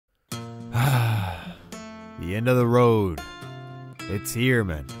The end of the road. It's here,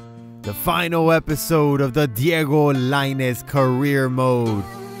 man. The final episode of the Diego Lainez career mode.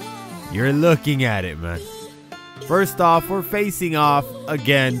 You're looking at it, man. First off, we're facing off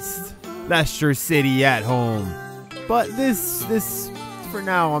against Leicester City at home. But this for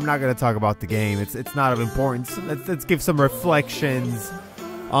now, I'm not going to talk about the game. It's not of importance. Let's give some reflections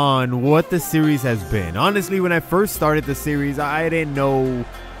on what the series has been. Honestly, when I first started the series, I didn't know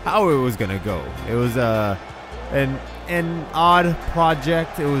how it was going to go. It was an odd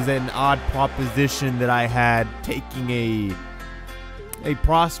project. It was an odd proposition that I had, taking a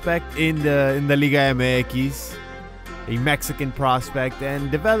prospect in the Liga MX, a Mexican prospect, and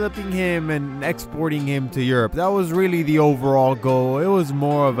developing him and exporting him to Europe. That was really the overall goal. It was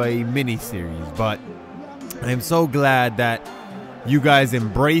more of a mini series, but I'm so glad that you guys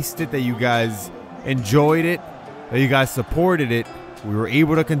embraced it, that you guys enjoyed it, that you guys supported it. We were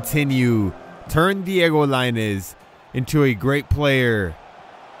able to continue, turn Diego Lainez into a great player,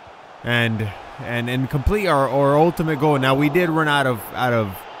 and complete our ultimate goal. Now, we did run out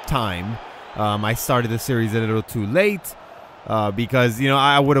of time. I started the series a little too late because,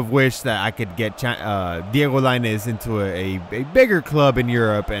 I would have wished that I could get Diego Lainez into a bigger club in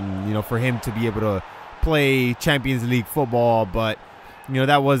Europe, and for him to be able to play Champions League football. But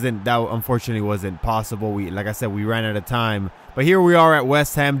that unfortunately wasn't possible. Like I said, we ran out of time. But here we are at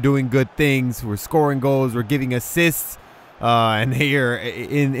West Ham doing good things. We're scoring goals. We're giving assists. And here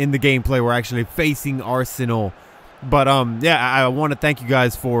in the gameplay, we're actually facing Arsenal. But yeah, I want to thank you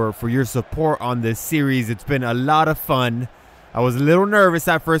guys for your support on this series. It's been a lot of fun. I was a little nervous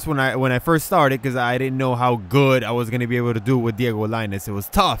at first when I first started, because I didn't know how good I was going to be able to do it with Diego Lainez. It was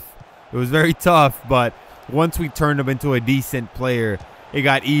tough. It was very tough. But once we turned him into a decent player, it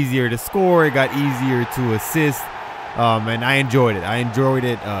got easier to score. It got easier to assist. And I enjoyed it. I enjoyed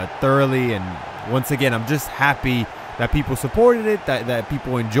it thoroughly. And once again, I'm just happy that people supported it, that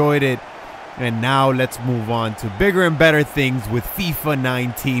people enjoyed it. And now let's move on to bigger and better things with FIFA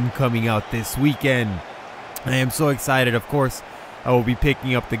 19 coming out this weekend. I am so excited. Of course, I will be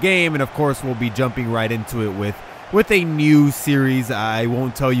picking up the game, and of course, we'll be jumping right into it with a new series. I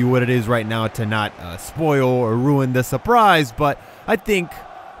won't tell you what it is right now to not spoil or ruin the surprise, but I think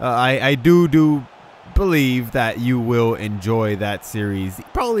I do believe that you will enjoy that series,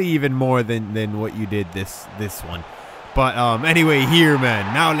 probably even more than what you did this one. But anyway, here,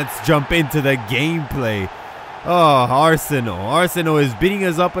 man, now let's jump into the gameplay. Oh, Arsenal is beating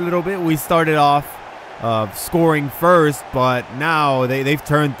us up a little bit. We started off scoring first, but now they've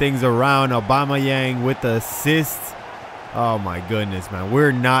turned things around. Aubameyang with the assists. Oh my goodness, man,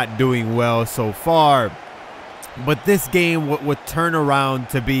 we're not doing well so far. But this game would turn around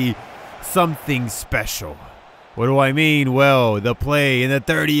to be something special. What do I mean? Well, the play in the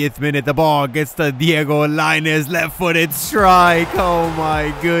 30th minute, the ball gets to Diego Lainez, left-footed strike. Oh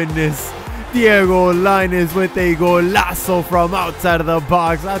my goodness. Diego Lainez with a golazo from outside of the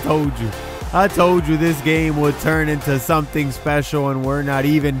box. I told you this game would turn into something special, and we're not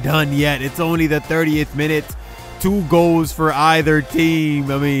even done yet. It's only the 30th minute. 2 goals for either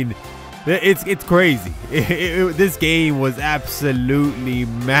team. I mean, it's crazy. This game was absolutely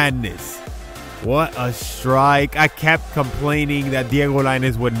madness. What a strike. I kept complaining that Diego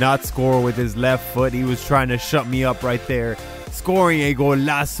Lainez would not score with his left foot. He was trying to shut me up right there, scoring a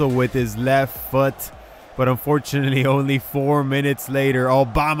golazo with his left foot. But unfortunately, only 4 minutes later,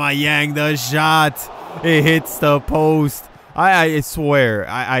 Aubameyang, the shot. It hits the post. I swear,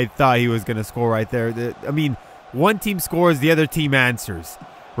 I thought he was going to score right there. I mean, one team scores, the other team answers.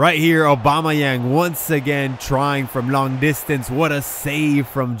 Right here, Aubameyang once again trying from long distance. What a save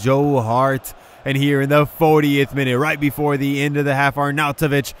from Joe Hart. And here in the 40th minute, right before the end of the half,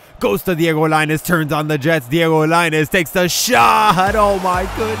 Arnautovic goes to Diego Lainez, turns on the Jets. Diego Lainez takes the shot. Oh my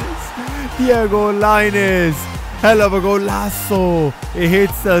goodness. Diego Lainez, hell of a golazo. It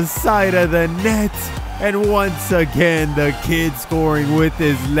hits the side of the net. And once again, the kid scoring with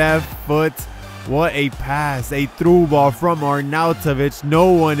his left foot. What a pass, a through ball from Arnautovic.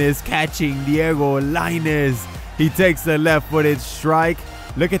 No one is catching Diego Lainez. He takes the left-footed strike.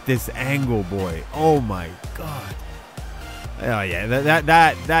 Look at this angle, boy. Oh my God. Oh yeah,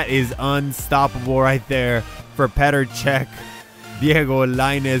 that is unstoppable right there for Petr Cech. Diego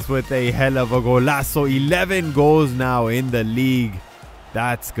Lainez with a hell of a golazo. 11 goals now in the league.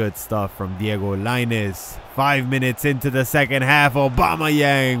 That's good stuff from Diego Lainez. 5 minutes into the second half,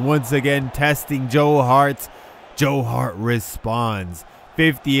 Aubameyang once again testing Joe Hart. Joe Hart responds.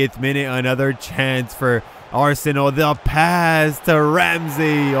 50th minute, another chance for Arsenal. The pass to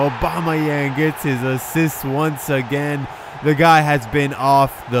Ramsey. Aubameyang gets his assist once again. The guy has been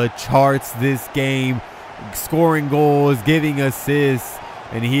off the charts this game. scoring goals, giving assists,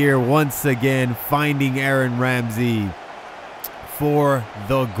 and here once again finding Aaron Ramsey for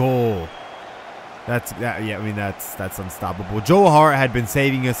the goal. That's unstoppable. Joe Hart had been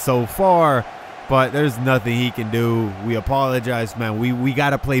saving us so far, but there's nothing he can do. We apologize, man. We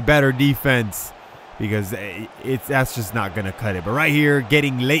got to play better defense because that's just not going to cut it. But right here,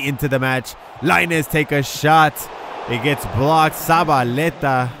 getting late into the match, Lainez take a shot. It gets blocked.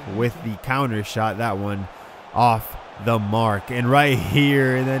 Zabaleta with the counter shot. That one off the mark. And right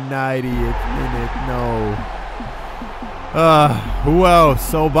here in the 90th minute, no. Who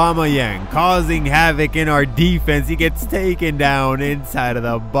else? Aubameyang causing havoc in our defense. He gets taken down inside of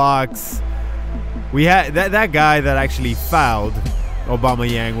the box. We had that guy that actually fouled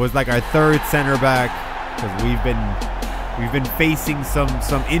Aubameyang was like our third center back because we've been facing some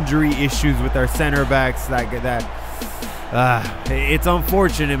injury issues with our center backs. It's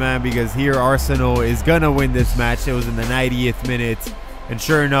unfortunate, man, because here Arsenal is gonna win this match. It was in the 90th minute, and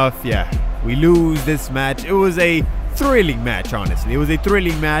sure enough, yeah, we lose this match. It was a thrilling match, honestly. It was a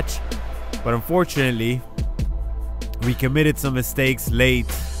thrilling match, but unfortunately, we committed some mistakes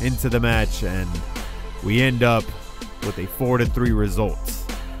late into the match, and we end up with a 4-3 result.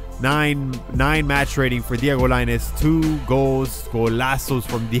 9 match rating for Diego Lainez, 2 goals, golazos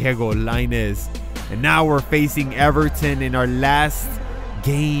from Diego Lainez. And now we're facing Everton in our last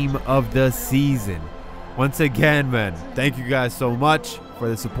game of the season. Once again, man, thank you guys so much for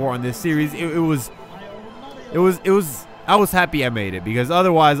the support on this series. I was happy I made it, because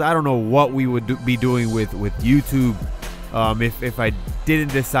otherwise I don't know what we would be doing with YouTube if I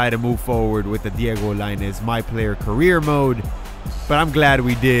didn't decide to move forward with the Diego Lainez My Player Career mode. But I'm glad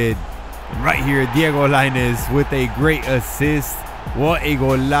we did. And right here, Diego Lainez with a great assist. What a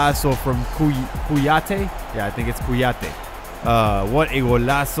golazo from Kuyate. Yeah, I think it's Kuyate. What a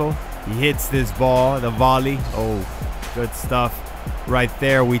golazo. He hits this ball, the volley. Oh, good stuff. Right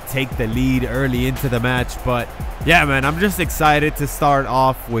there, we take the lead early into the match. But yeah, man, I'm just excited to start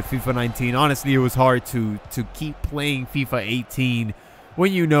off with FIFA 19. Honestly, it was hard to keep playing FIFA 18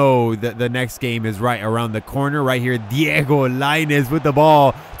 when you know that the next game is right around the corner. Right here, Diego Lainez with the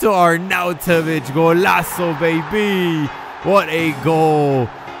ball to Arnautovic. Golazo, baby. What a goal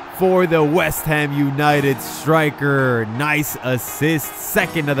for the West Ham United striker. Nice assist.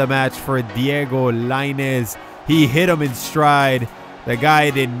 Second of the match for Diego Lainez. He hit him in stride. The guy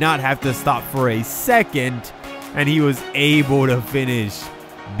did not have to stop for a second, and he was able to finish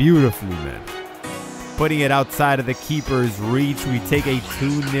beautifully, man. Putting it outside of the keeper's reach. We take a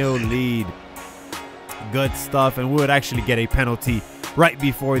 2-0 lead. Good stuff, and we would actually get a penalty right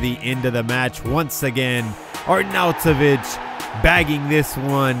before the end of the match. Once again, Arnautovic bagging this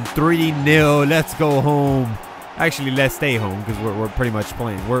one. 3-0. Let's go home. Actually, let's stay home because we're pretty much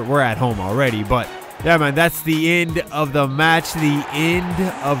playing. We're at home already. But yeah, man, that's the end of the match. The end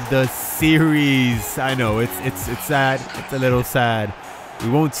of the series. I know it's sad. It's a little sad. We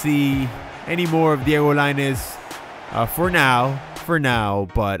won't see any more of Diego Lainez for now.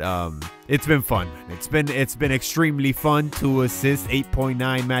 But it's been fun. It's been extremely fun. 2 assists,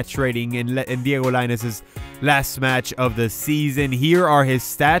 8.9 match rating in Diego Lainez's last match of the season. Here are his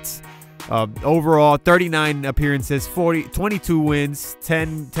stats. Overall, 39 appearances, 22 wins,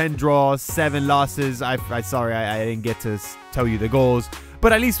 10 draws, 7 losses. Sorry, I didn't get to tell you the goals.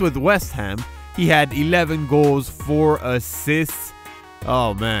 But at least with West Ham, he had 11 goals, 4 assists.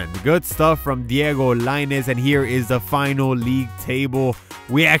 Oh, man. Good stuff from Diego Lainez. And here is the final league table.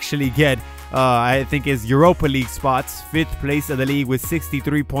 We actually get, I think, his Europa League spots. 5th place of the league with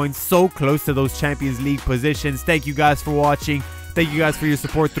 63 points. So close to those Champions League positions. Thank you guys for watching. Thank you guys for your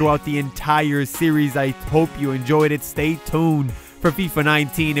support throughout the entire series. I hope you enjoyed it. Stay tuned for FIFA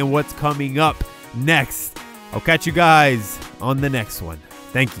 19 and what's coming up next. I'll catch you guys on the next one.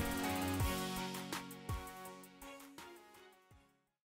 Thank you.